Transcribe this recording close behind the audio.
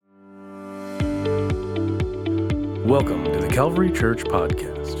Welcome to the Calvary Church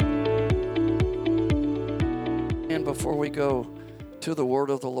Podcast. And before we go to the word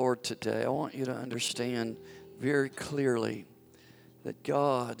of the Lord today, I want you to understand very clearly that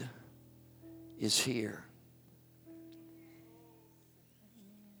God is here.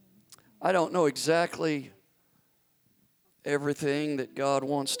 I don't know exactly everything that God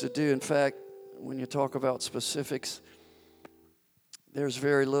wants to do. In fact, when you talk about specifics, there's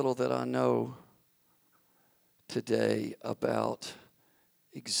very little that I know today about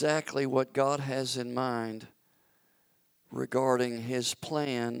exactly what God has in mind regarding His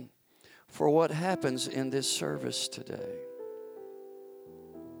plan for what happens in this service today.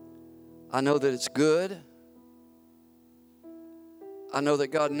 I know that it's good. I know that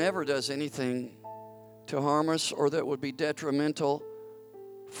God never does anything to harm us or that would be detrimental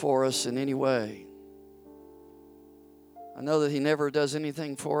for us in any way. I know that He never does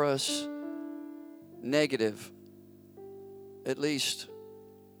anything for us negative, at least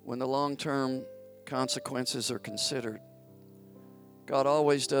when the long-term consequences are considered. God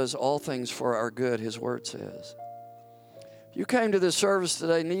always does all things for our good, His Word says. If you came to this service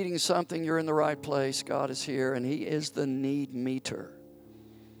today needing something, you're in the right place. God is here, and He is the need meter.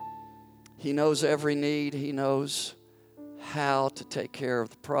 He knows every need. He knows how to take care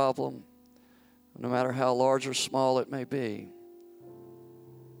of the problem, no matter how large or small it may be.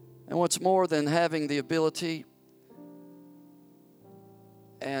 And what's more than having the ability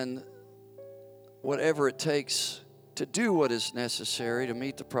and whatever it takes to do what is necessary to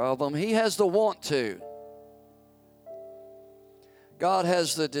meet the problem, He has the want to. God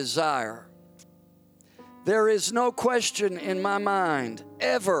has the desire. There is no question in my mind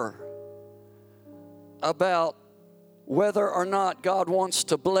ever about whether or not God wants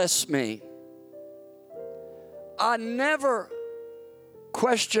to bless me. I never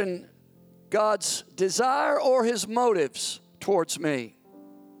question God's desire or His motives towards me.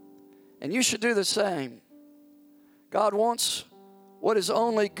 And you should do the same. God wants what is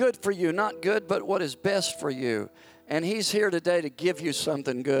only good for you, not good, but what is best for you. And He's here today to give you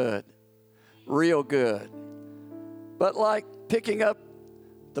something good, real good. But like picking up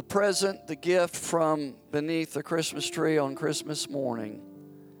the present, the gift from beneath the Christmas tree on Christmas morning,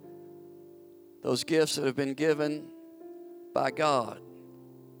 those gifts that have been given by God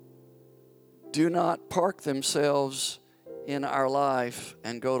do not park themselves in our life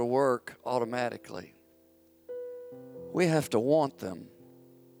and go to work automatically. We have to want them.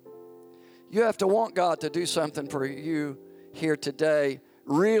 You have to want God to do something for you here today,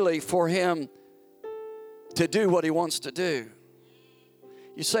 really for Him to do what He wants to do.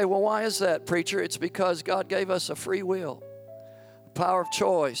 You say, well, why is that, preacher? It's because God gave us a free will, a power of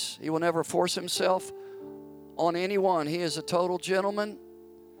choice. He will never force Himself on anyone. He is a total gentleman.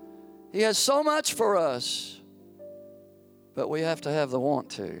 He has so much for us, but we have to have the want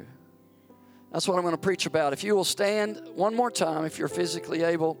to. That's what I'm going to preach about. If you will stand one more time, if you're physically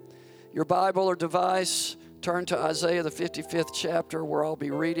able, your Bible or device, turn to Isaiah, the 55th chapter, where I'll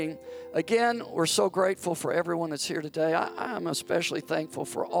be reading. Again, we're so grateful for everyone that's here today. I'm especially thankful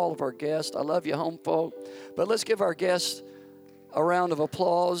for all of our guests. I love you, home folk. But let's give our guests a round of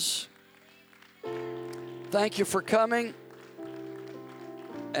applause. Thank you for coming.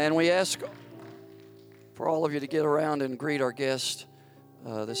 And we ask for all of you to get around and greet our guests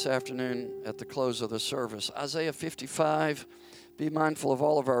this afternoon at the close of the service. Isaiah 55. Be mindful of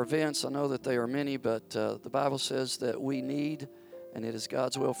all of our events. I know that they are many, but the Bible says that we need, and it is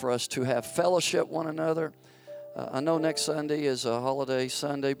God's will for us to have fellowship one another. I know next Sunday is a holiday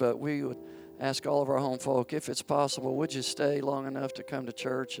Sunday, but we would ask all of our home folk, if it's possible, would you stay long enough to come to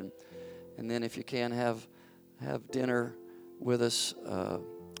church? And then if you can, have dinner with us,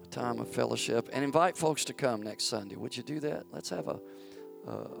 time of fellowship. And invite folks to come next Sunday. Would you do that? Let's have a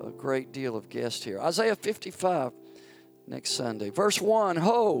great deal of guests here. Isaiah 55. Next Sunday. Verse 1,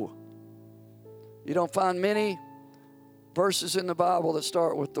 ho. You don't find many verses in the Bible that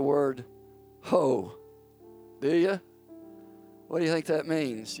start with the word ho. Do you? What do you think that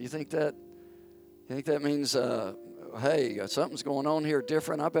means? You think that means, hey, something's going on here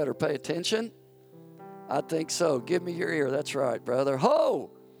different. I better pay attention? I think so. Give me your ear. That's right, brother.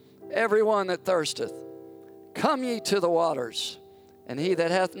 Ho, everyone that thirsteth, come ye to the waters. And he that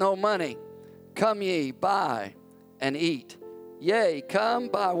hath no money, come ye, buy and eat. Yea, come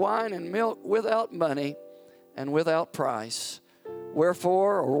buy wine and milk without money and without price.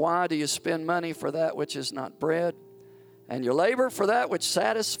 Wherefore, or why do you spend money for that which is not bread, and your labor for that which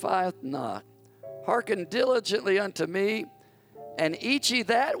satisfieth not? Hearken diligently unto me, and eat ye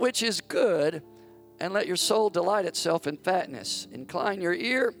that which is good, and let your soul delight itself in fatness. Incline your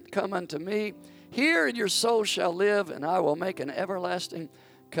ear, come unto me. Hear, and your soul shall live, and I will make an everlasting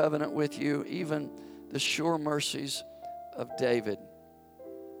covenant with you, even the sure mercies of David.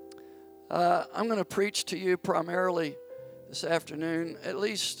 I'm going to preach to you primarily this afternoon. At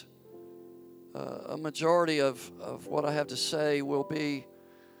least a majority of what I have to say will be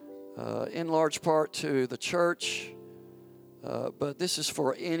in large part to the church, but this is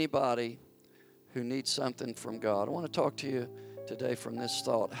for anybody who needs something from God. I want to talk to you today from this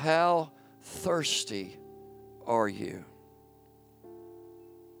thought. How thirsty are you?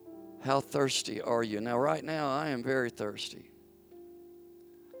 How thirsty are you? Now, right now, I am very thirsty.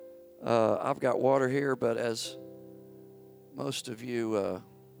 I've got water here, but as most of you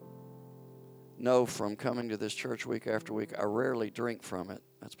know from coming to this church week after week, I rarely drink from it.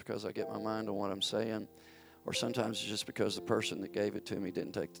 That's because I get my mind on what I'm saying, or sometimes it's just because the person that gave it to me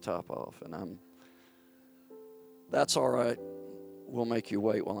didn't take the top off, and that's all right. We'll make you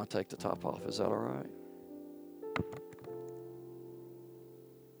wait while I take the top off. Is that all right?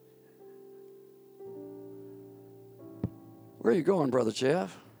 Where are you going, Brother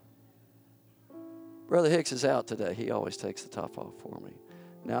Jeff? Brother Hicks is out today. He always takes the top off for me.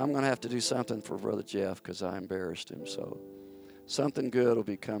 Now I'm going to have to do something for Brother Jeff because I embarrassed him. So something good will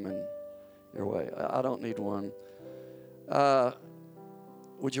be coming your way. I don't need one.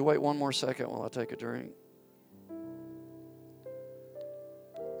 Would you wait one more second while I take a drink?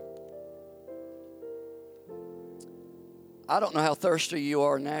 I don't know how thirsty you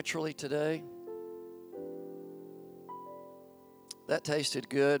are naturally today. That tasted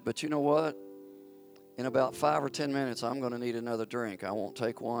good, but you know what? In about 5 or 10 minutes, I'm going to need another drink. I won't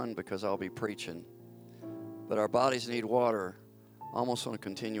take one because I'll be preaching. But our bodies need water almost on a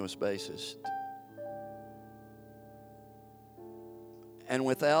continuous basis. And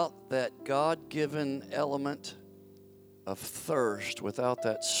without that God-given element of thirst, without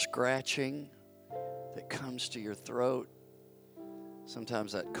that scratching that comes to your throat,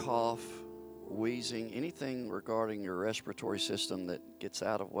 sometimes that cough, wheezing, anything regarding your respiratory system that gets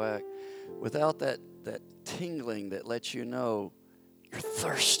out of whack, without that tingling that lets you know you're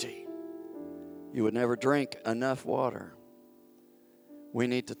thirsty, you would never drink enough water. We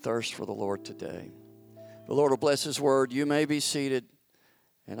need to thirst for the Lord today. The Lord will bless His word. You may be seated,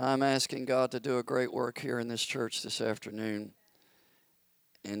 and I'm asking God to do a great work here in this church this afternoon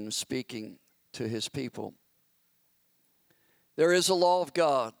in speaking to His people. There is a law of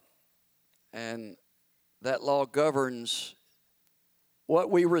God, and that law governs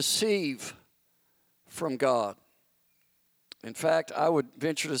what we receive from God. In fact, I would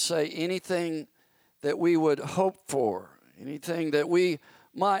venture to say anything that we would hope for, anything that we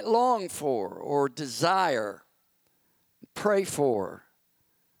might long for or desire, pray for,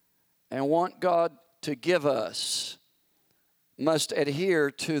 and want God to give us must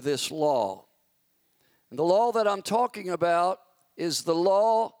adhere to this law. And the law that I'm talking about is the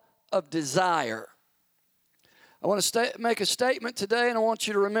law of desire. I want to make a statement today, and I want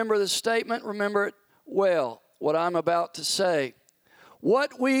you to remember this statement. Remember it well, what I'm about to say.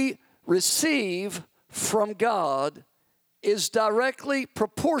 What we receive from God is directly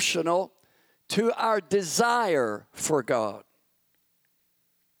proportional to our desire for God.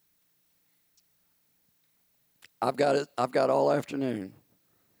 I've got all afternoon.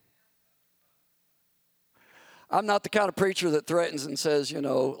 I'm not the kind of preacher that threatens and says,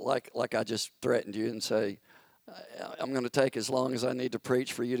 like I just threatened you and say, I'm going to take as long as I need to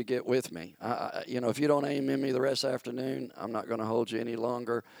preach for you to get with me. If you don't aim in me the rest of the afternoon, I'm not going to hold you any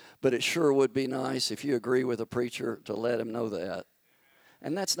longer. But it sure would be nice if you agree with a preacher to let him know that.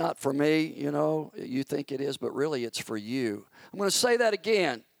 And that's not for me, you think it is, but really it's for you. I'm going to say that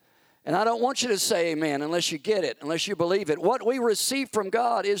again. And I don't want you to say amen unless you get it, unless you believe it. What we receive from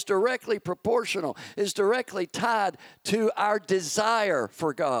God is directly proportional, is directly tied to our desire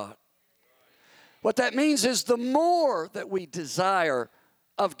for God. What that means is the more that we desire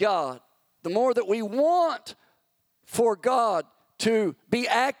of God, the more that we want for God to be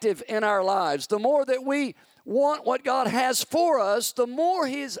active in our lives, the more that we want what God has for us, the more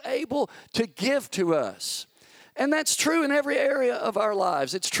He is able to give to us. And that's true in every area of our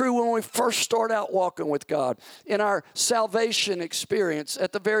lives. It's true when we first start out walking with God, in our salvation experience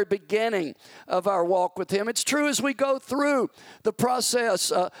at the very beginning of our walk with Him. It's true as we go through the process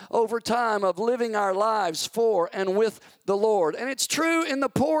over time of living our lives for and with the Lord. And it's true in the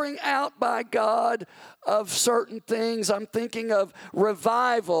pouring out by God of certain things. I'm thinking of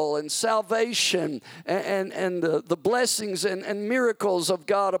revival and salvation and the blessings and miracles of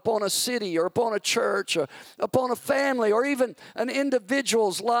God upon a city or upon a church or upon a family or even an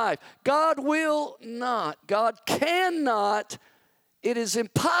individual's life. God will not, God cannot, it is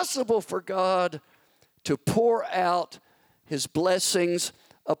impossible for God to pour out His blessings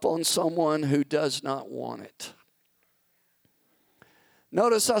upon someone who does not want it.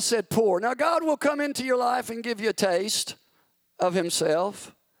 Notice I said pour. Now, God will come into your life and give you a taste of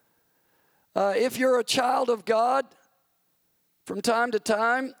Himself. If you're a child of God, from time to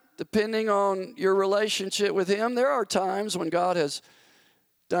time, depending on your relationship with Him, there are times when God has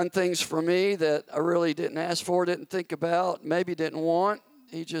done things for me that I really didn't ask for, didn't think about, maybe didn't want.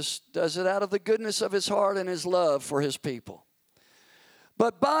 He just does it out of the goodness of His heart and His love for His people.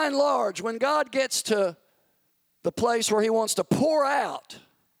 But by and large, when God gets to the place where He wants to pour out,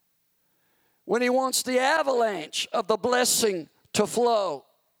 when He wants the avalanche of the blessing to flow,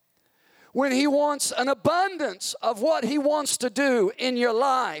 when He wants an abundance of what He wants to do in your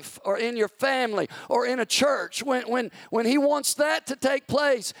life or in your family or in a church, when He wants that to take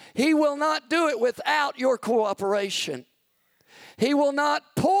place, He will not do it without your cooperation. He will not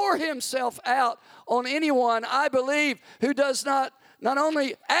pour Himself out on anyone, I believe, who does not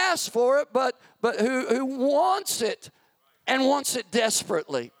only ask for it, but who wants it and wants it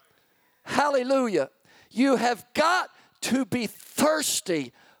desperately. Hallelujah. You have got to be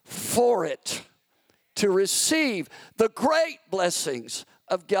thirsty for it to receive the great blessings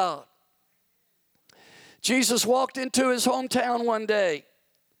of God. Jesus walked into His hometown one day,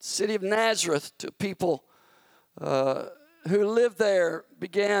 city of Nazareth, to people who lived there,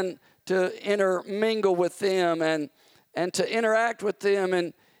 began to intermingle with them and to interact with them.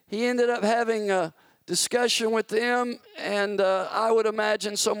 And He ended up having a discussion with them, and I would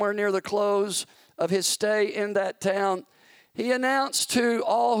imagine somewhere near the close of His stay in that town, He announced to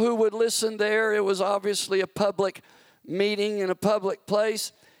all who would listen there, it was obviously a public meeting in a public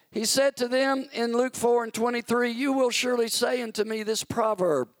place, He said to them in Luke 4:23, "You will surely say unto me this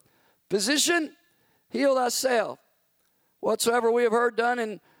proverb, Physician, heal thyself. Whatsoever we have heard done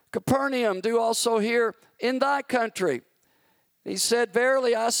in Capernaum, do also here in thy country." He said,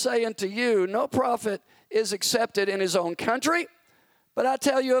 "Verily I say unto you, no prophet is accepted in his own country. But I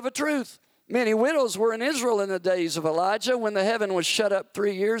tell you of a truth, many widows were in Israel in the days of Elijah, when the heaven was shut up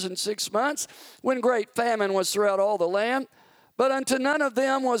 3 years and 6 months, when great famine was throughout all the land. But unto none of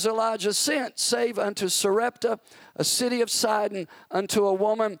them was Elijah sent, save unto Sarepta, a city of Sidon, unto a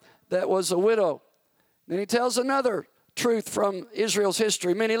woman that was a widow." Then he tells another truth from Israel's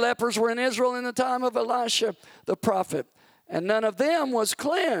history. Many lepers were in Israel in the time of Elisha the prophet, and none of them was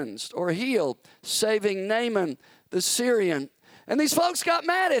cleansed or healed, saving Naaman the Syrian. And these folks got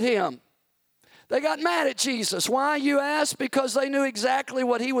mad at Him. They got mad at Jesus. Why, you ask? Because they knew exactly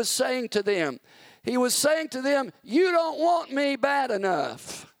what He was saying to them. He was saying to them, you don't want me bad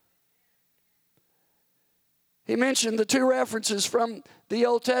enough. He mentioned the two references from the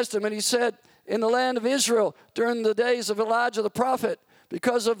Old Testament. He said, in the land of Israel, during the days of Elijah the prophet,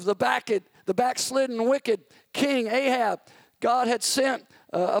 because of the backslidden wicked king Ahab, God had sent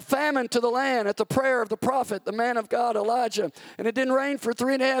a famine to the land at the prayer of the prophet, the man of God, Elijah. And it didn't rain for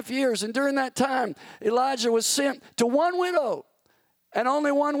 3.5 years. And during that time, Elijah was sent to one widow, and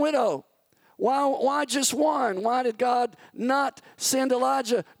only one widow. Why just one? Why did God not send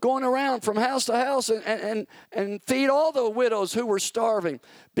Elijah going around from house to house and feed all the widows who were starving?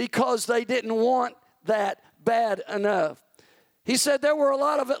 Because they didn't want that bad enough. He said there were a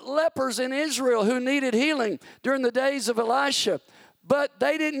lot of lepers in Israel who needed healing during the days of Elisha, but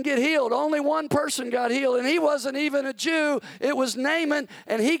they didn't get healed. Only one person got healed, and he wasn't even a Jew. It was Naaman,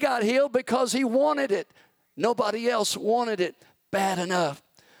 and he got healed because he wanted it. Nobody else wanted it bad enough.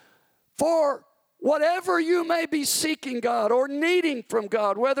 For whatever you may be seeking God or needing from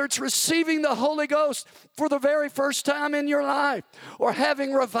God, whether it's receiving the Holy Ghost for the very first time in your life, or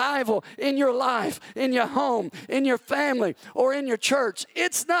having revival in your life, in your home, in your family, or in your church,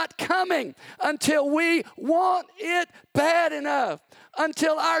 it's not coming until we want it bad enough,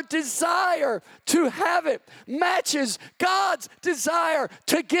 until our desire to have it matches God's desire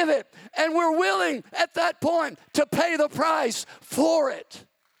to give it, and we're willing at that point to pay the price for it.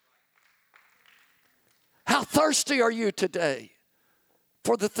 How thirsty are you today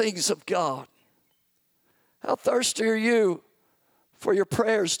for the things of God? How thirsty are you for your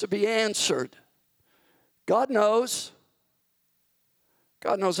prayers to be answered? God knows.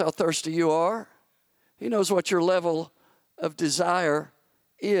 God knows how thirsty you are. He knows what your level of desire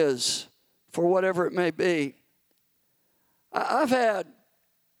is for whatever it may be. I've had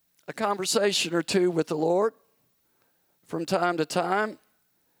a conversation or two with the Lord from time to time.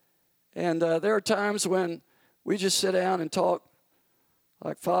 And there are times when we just sit down and talk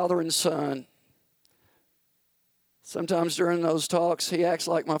like father and son. Sometimes during those talks, he acts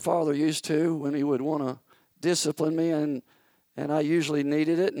like my father used to when he would want to discipline me, and I usually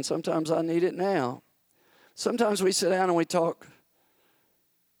needed it, and sometimes I need it now. Sometimes we sit down and we talk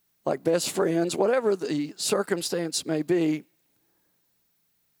like best friends, whatever the circumstance may be.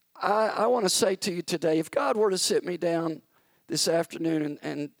 I want to say to you today, if God were to sit me down this afternoon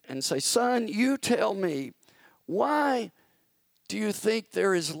and say, son, you tell me, why do you think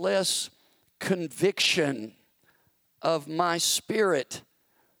there is less conviction of my spirit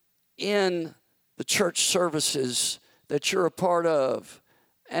in the church services that you're a part of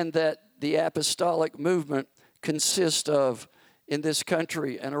and that the apostolic movement consists of in this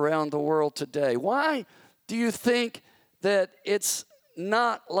country and around the world today? Why do you think that it's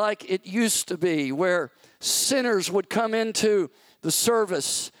not like it used to be, where sinners would come into the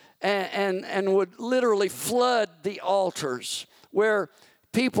service and would literally flood the altars, where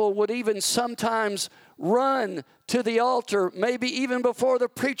people would even sometimes run to the altar, maybe even before the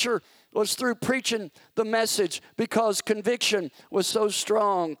preacher was through preaching the message, because conviction was so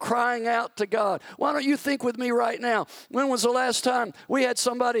strong, crying out to God? Why don't you think with me right now, when was the last time we had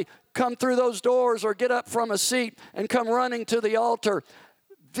somebody come through those doors or get up from a seat and come running to the altar,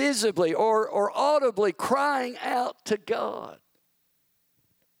 visibly or audibly crying out to God?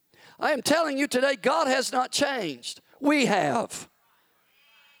 I am telling you today, God has not changed. We have.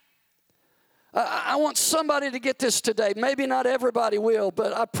 I want somebody to get this today. Maybe not everybody will,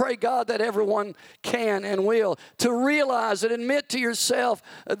 but I pray, God, that everyone can and will, to realize and admit to yourself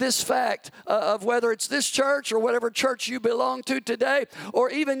this fact of whether it's this church or whatever church you belong to today, or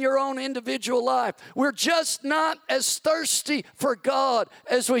even your own individual life. We're just not as thirsty for God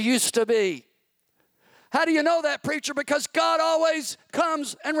as we used to be. How do you know that, preacher? Because God always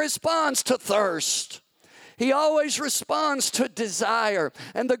comes and responds to thirst. He always responds to desire.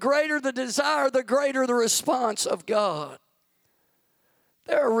 And the greater the desire, the greater the response of God.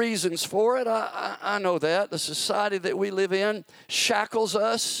 There are reasons for it. I know that. The society that we live in shackles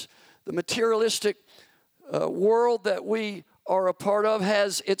us. The materialistic world that we are a part of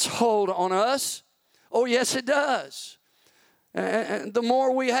has its hold on us. Oh, yes, it does. And the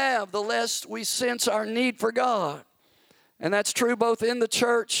more we have, the less we sense our need for God. And that's true both in the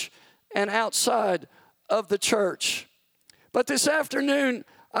church and outside of the church. But this afternoon,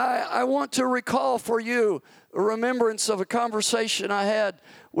 I want to recall for you a remembrance of a conversation I had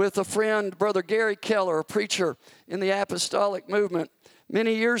with a friend, Brother Gary Keller, a preacher in the apostolic movement.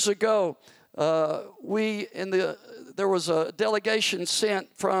 Many years ago, there was a delegation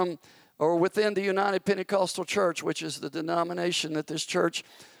sent from or within the United Pentecostal Church, which is the denomination that this church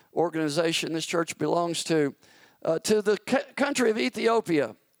belongs to the country of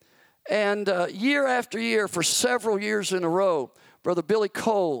Ethiopia. And year after year, for several years in a row, Brother Billy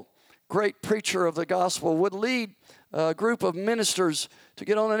Cole, great preacher of the gospel, would lead a group of ministers to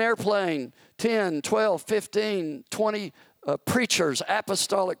get on an airplane, 10, 12, 15, 20 preachers,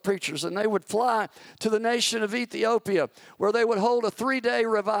 apostolic preachers, and they would fly to the nation of Ethiopia, where they would hold a 3-day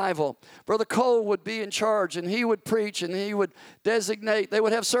revival. Brother Cole would be in charge, and he would preach, and he would designate. They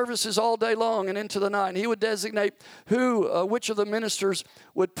would have services all day long and into the night, and he would designate which of the ministers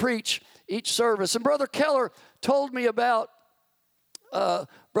would preach each service. And Brother Keller told me about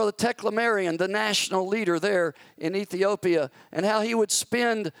Brother Tekla Marian, the national leader there in Ethiopia, and how he would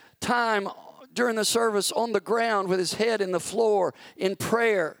spend time during the service on the ground with his head in the floor in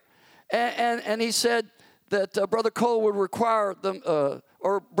prayer. And he said that Brother Cole would require them,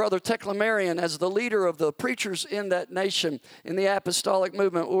 or Brother Tekla Marian, as the leader of the preachers in that nation, in the apostolic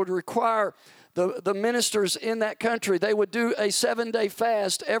movement, would require the ministers in that country. They would do a 7-day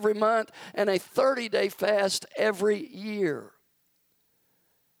fast every month and a 30-day fast every year.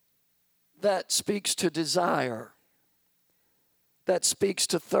 That speaks to desire. That speaks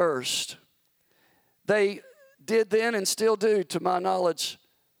to thirst. They did then and still do, to my knowledge,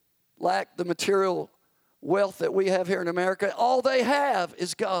 lack the material wealth that we have here in America. All they have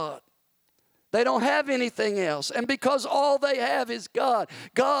is God. They don't have anything else. And because all they have is God,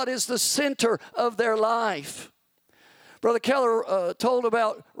 God is the center of their life. Brother Keller told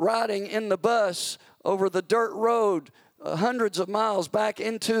about riding in the bus over the dirt road hundreds of miles back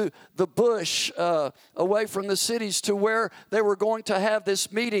into the bush away from the cities to where they were going to have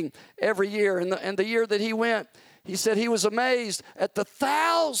this meeting every year. And the year that he went, he said he was amazed at the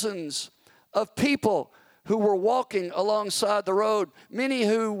thousands of people who were walking alongside the road, many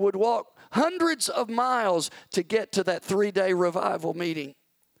who would walk hundreds of miles to get to that 3-day revival meeting.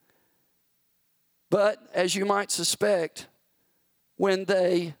 But as you might suspect, when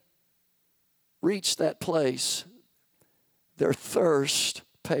they reached that place, their thirst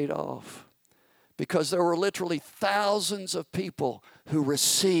paid off. Because there were literally thousands of people who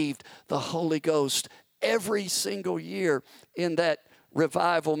received the Holy Ghost every single year in that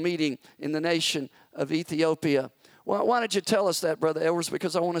revival meeting in the nation of Ethiopia. Well, why did you tell us that, Brother Edwards?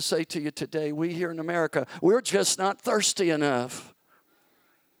 Because I want to say to you today, we here in America, we're just not thirsty enough.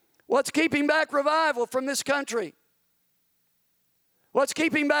 What's keeping back revival from this country? What's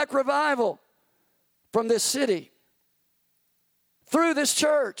keeping back revival from this city? Through this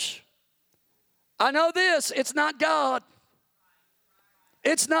church. I know this, it's not God.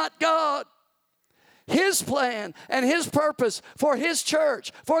 It's not God. His plan and His purpose for His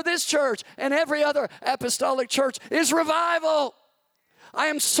church, for this church and every other apostolic church is revival. I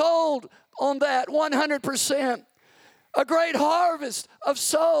am sold on that 100%. A great harvest of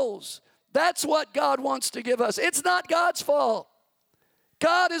souls. That's what God wants to give us. It's not God's fault.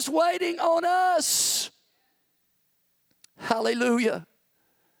 God is waiting on us. Hallelujah.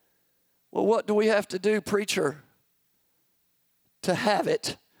 Well, what do we have to do, preacher, to have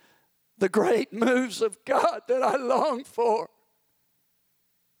it? The great moves of God that I long for.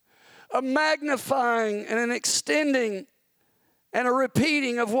 A magnifying and an extending and a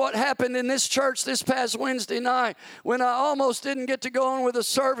repeating of what happened in this church this past Wednesday night when I almost didn't get to go on with the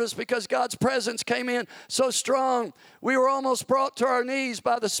service because God's presence came in so strong. We were almost brought to our knees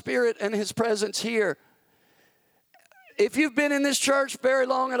by the Spirit and His presence here. If you've been in this church very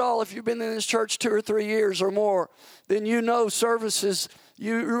long at all, if you've been in this church 2 or 3 years or more, then you know services,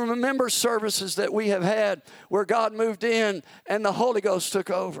 you remember services that we have had where God moved in and the Holy Ghost took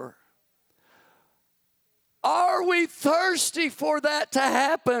over. Are we thirsty for that to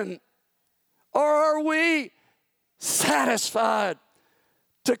happen? Or are we satisfied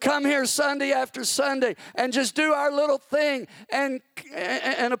to come here Sunday after Sunday and just do our little thing and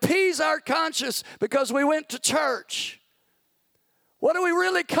appease our conscience because we went to church? What do we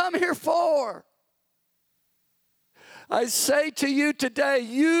really come here for? I say to you today,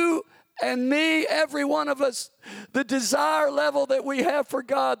 you and me, every one of us, the desire level that we have for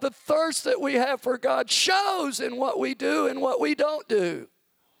God, the thirst that we have for God shows in what we do and what we don't do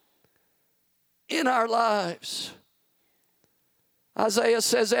in our lives. Isaiah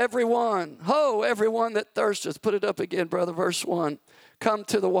says, everyone that thirsteth, put it up again, brother, verse 1, come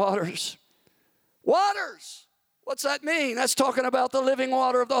to the waters. Waters! What's that mean? That's talking about the living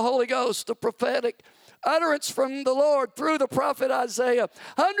water of the Holy Ghost, the prophetic utterance from the Lord through the prophet Isaiah,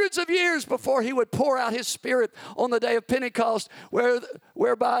 hundreds of years before He would pour out His Spirit on the day of Pentecost,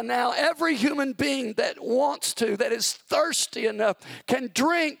 whereby now every human being that wants to, that is thirsty enough, can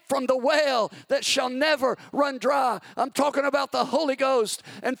drink from the well that shall never run dry. I'm talking about the Holy Ghost.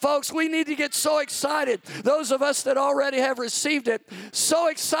 And folks, we need to get so excited, those of us that already have received it, so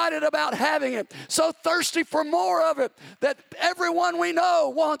excited about having it, so thirsty for more of it, that everyone we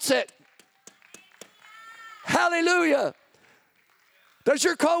know wants it. Hallelujah. Does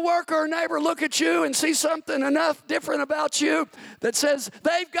your coworker or neighbor look at you and see something enough different about you that says,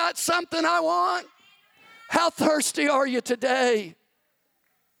 they've got something I want? How thirsty are you today?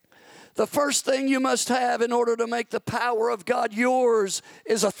 The first thing you must have in order to make the power of God yours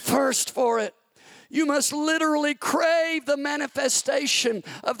is a thirst for it. You must literally crave the manifestation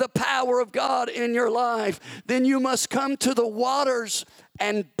of the power of God in your life. Then you must come to the waters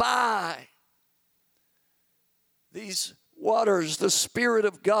and buy these waters, the Spirit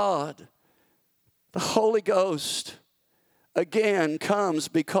of God, the Holy Ghost, again comes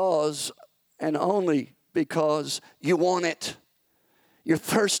because and only because you want it. You're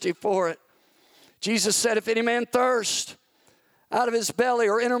thirsty for it. Jesus said, if any man thirst, out of his belly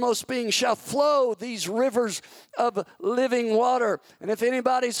or innermost being shall flow these rivers of living water. And if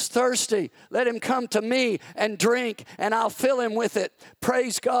anybody's thirsty, let him come to me and drink, and I'll fill him with it.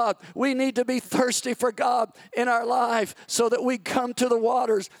 Praise God. We need to be thirsty for God in our life so that we come to the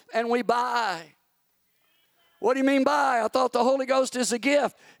waters and we buy. What do you mean buy? I thought the Holy Ghost is a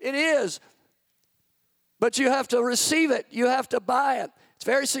gift. It is. But you have to receive it. You have to buy it. It's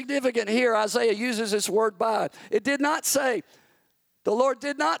very significant here. Isaiah uses this word buy. It did not say, the Lord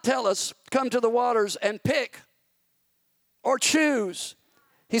did not tell us, come to the waters and pick or choose.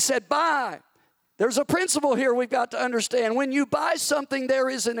 He said, buy. There's a principle here we've got to understand. When you buy something, there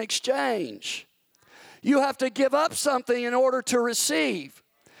is an exchange. You have to give up something in order to receive.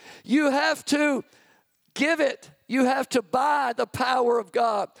 You have to give it. You have to buy the power of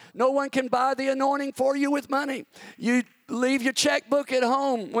God. No one can buy the anointing for you with money. You leave your checkbook at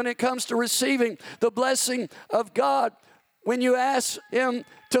home when it comes to receiving the blessing of God. When you ask Him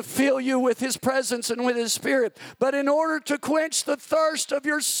to fill you with His presence and with His Spirit. But in order to quench the thirst of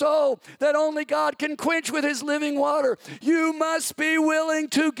your soul that only God can quench with His living water, you must be willing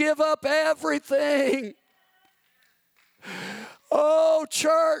to give up everything. Oh,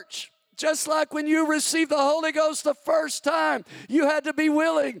 church, just like when you received the Holy Ghost the first time, you had to be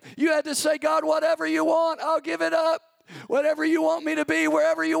willing. You had to say, God, whatever you want, I'll give it up. Whatever you want me to be,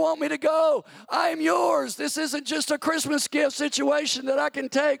 wherever you want me to go, I am yours. This isn't just a Christmas gift situation that I can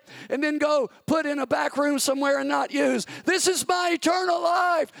take and then go put in a back room somewhere and not use. This is my eternal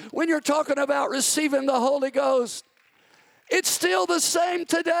life. When you're talking about receiving the Holy Ghost, it's still the same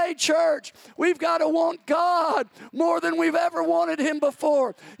today, church. We've got to want God more than we've ever wanted Him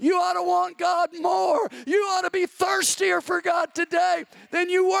before. You ought to want God more. You ought to be thirstier for God today than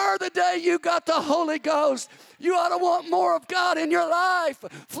you were the day you got the Holy Ghost. You ought to want more of God in your life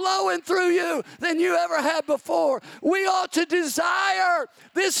flowing through you than you ever had before. We ought to desire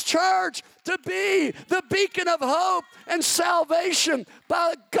this church to be the beacon of hope and salvation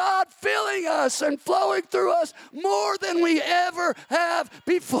by God filling us and flowing through us more than we ever have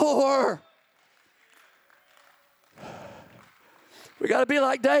before. We got to be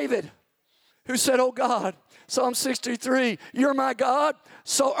like David, who said, oh God, Psalm 63, you're my God.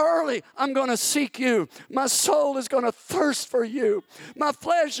 So early, I'm going to seek you. My soul is going to thirst for you. My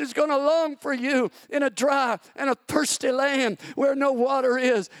flesh is going to long for you in a dry and a thirsty land where no water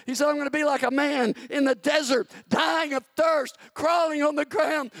is. He said, I'm going to be like a man in the desert, dying of thirst, crawling on the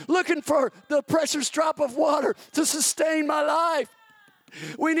ground, looking for the precious drop of water to sustain my life.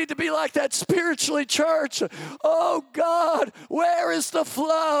 We need to be like that spiritually, church. Oh God, where is the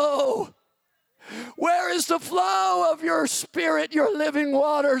flow? Where is the flow of your Spirit, your living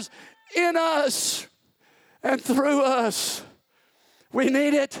waters in us and through us? We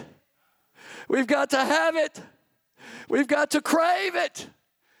need it. We've got to have it. We've got to crave it.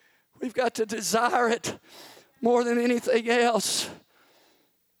 We've got to desire it more than anything else.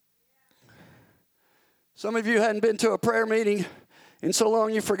 Some of you hadn't been to a prayer meeting in so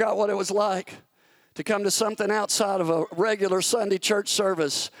long you forgot what it was like to come to something outside of a regular Sunday church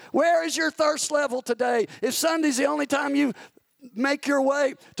service. Where is your thirst level today? If Sunday's the only time you make your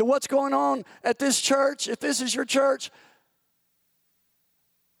way to what's going on at this church, if this is your church,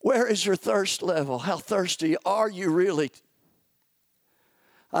 where is your thirst level? How thirsty are you really?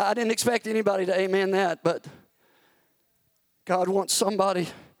 I didn't expect anybody to amen that, but God wants somebody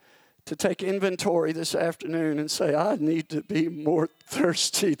to take inventory this afternoon and say, I need to be more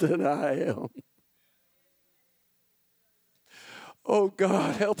thirsty than I am. Oh,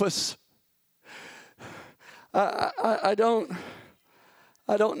 God, help us. I don't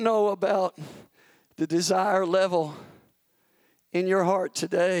know about the desire level in your heart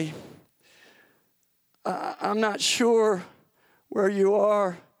today. I'm not sure where you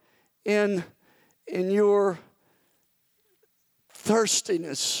are in your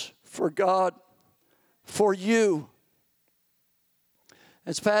thirstiness for God, for you.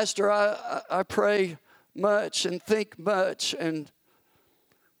 As pastor, I pray much and think much and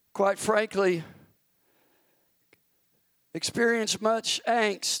quite frankly experience much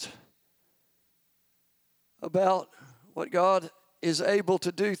angst about what God is able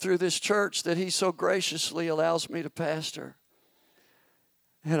to do through this church that He so graciously allows me to pastor.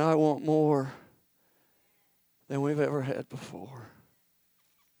 And I want more than we've ever had before.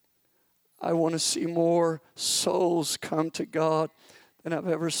 I want to see more souls come to God than I've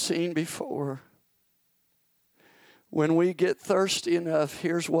ever seen before. When we get thirsty enough,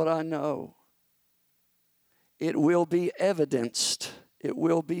 here's what I know. It will be evidenced. It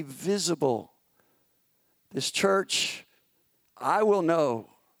will be visible. This church, I will know,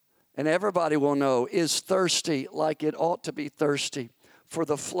 and everybody will know, is thirsty like it ought to be thirsty for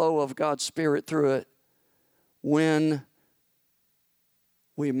the flow of God's Spirit through it. When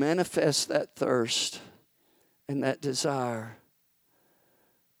we manifest that thirst and that desire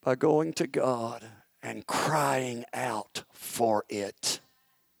by going to God and crying out for it.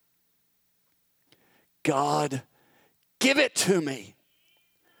 God, give it to me.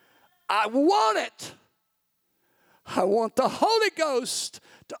 I want it. I want the Holy Ghost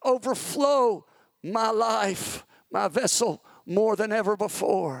to overflow my life, my vessel, more than ever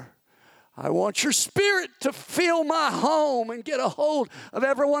before. I want your Spirit to fill my home and get a hold of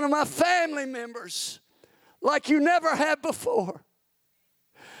every one of my family members like you never have before.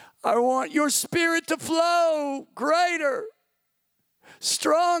 I want your Spirit to flow greater,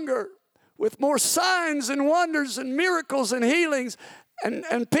 stronger, with more signs and wonders and miracles and healings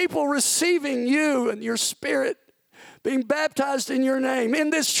and people receiving you and your Spirit being baptized in your name in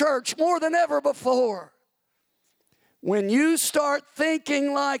this church more than ever before. When you start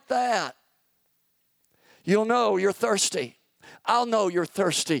thinking like that, you'll know you're thirsty. I'll know you're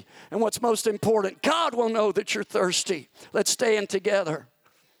thirsty. And what's most important, God will know that you're thirsty. Let's stand together.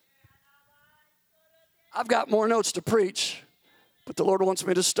 I've got more notes to preach, but the Lord wants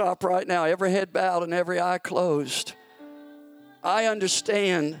me to stop right now. Every head bowed and every eye closed. I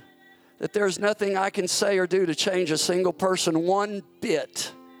understand that there's nothing I can say or do to change a single person one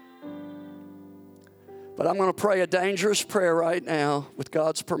bit. But I'm going to pray a dangerous prayer right now with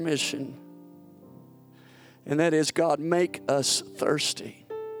God's permission. And that is, God, make us thirsty.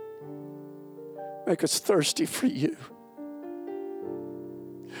 Make us thirsty for you.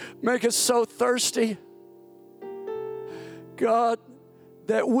 Make us so thirsty, God,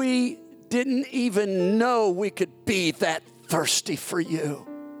 that we didn't even know we could be that thirsty for you.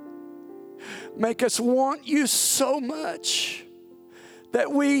 Make us want you so much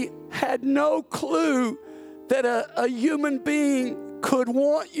that we had no clue that a human being could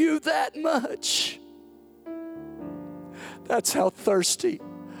want you that much. That's how thirsty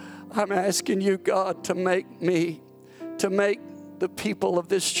I'm asking you, God, to make me, to make the people of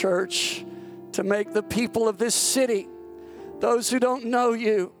this church, to make the people of this city, those who don't know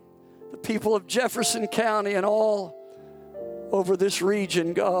you, the people of Jefferson County and all over this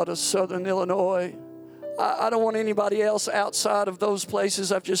region, God, of Southern Illinois. I don't want anybody else outside of those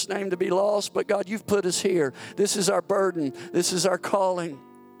places I've just named to be lost, but God, you've put us here. This is our burden. This is our calling.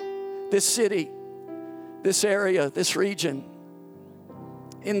 This city, this area, this region.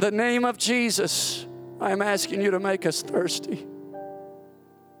 In the name of Jesus, I am asking you to make us thirsty.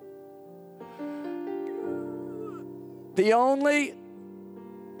 The only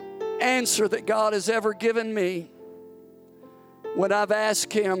answer that God has ever given me when I've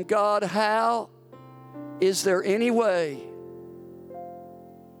asked Him, God, how is there any way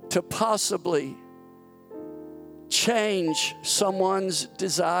to possibly change someone's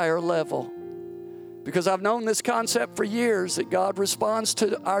desire level? Because I've known this concept for years, that God responds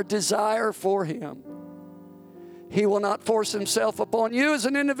to our desire for Him. He will not force Himself upon you as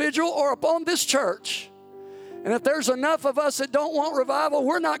an individual or upon this church. And if there's enough of us that don't want revival,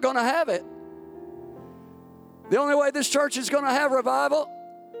 we're not going to have it. The only way this church is going to have revival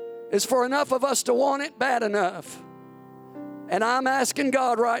is for enough of us to want it bad enough. And I'm asking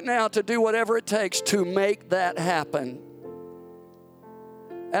God right now to do whatever it takes to make that happen.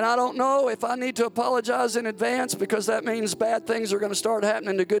 And I don't know if I need to apologize in advance, because that means bad things are going to start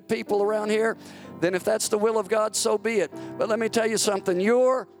happening to good people around here. Then if that's the will of God, so be it. But let me tell you something.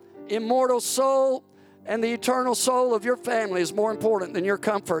 Your immortal soul and the eternal soul of your family is more important than your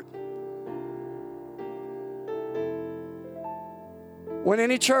comfort. When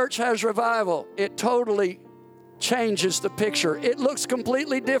any church has revival, it totally changes the picture. It looks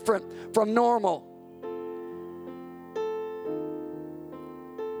completely different from normal.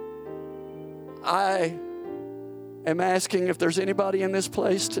 I am asking if there's anybody in this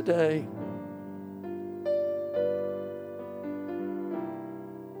place today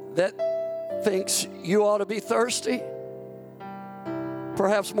that thinks you ought to be thirsty,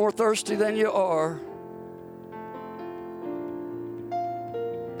 perhaps more thirsty than you are.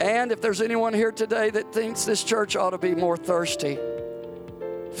 And if there's anyone here today that thinks this church ought to be more thirsty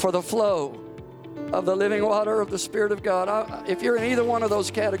for the flow of the living water of the Spirit of God, if you're in either one of those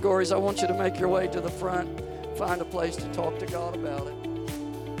categories, I want you to make your way to the front, find a place to talk to God about it.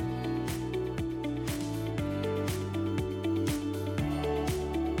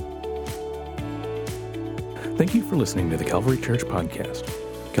 Thank you for listening to the Calvary Church Podcast.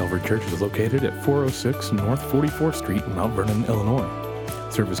 Calvary Church is located at 406 North 44th Street in Mount Vernon, Illinois.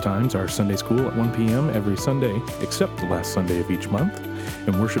 Service times are Sunday school at 1 p.m. every Sunday, except the last Sunday of each month,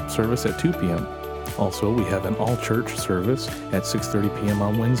 and worship service at 2 p.m. Also, we have an all-church service at 6:30 p.m.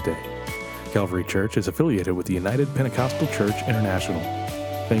 on Wednesday. Calvary Church is affiliated with the United Pentecostal Church International.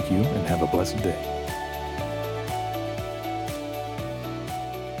 Thank you, and have a blessed day.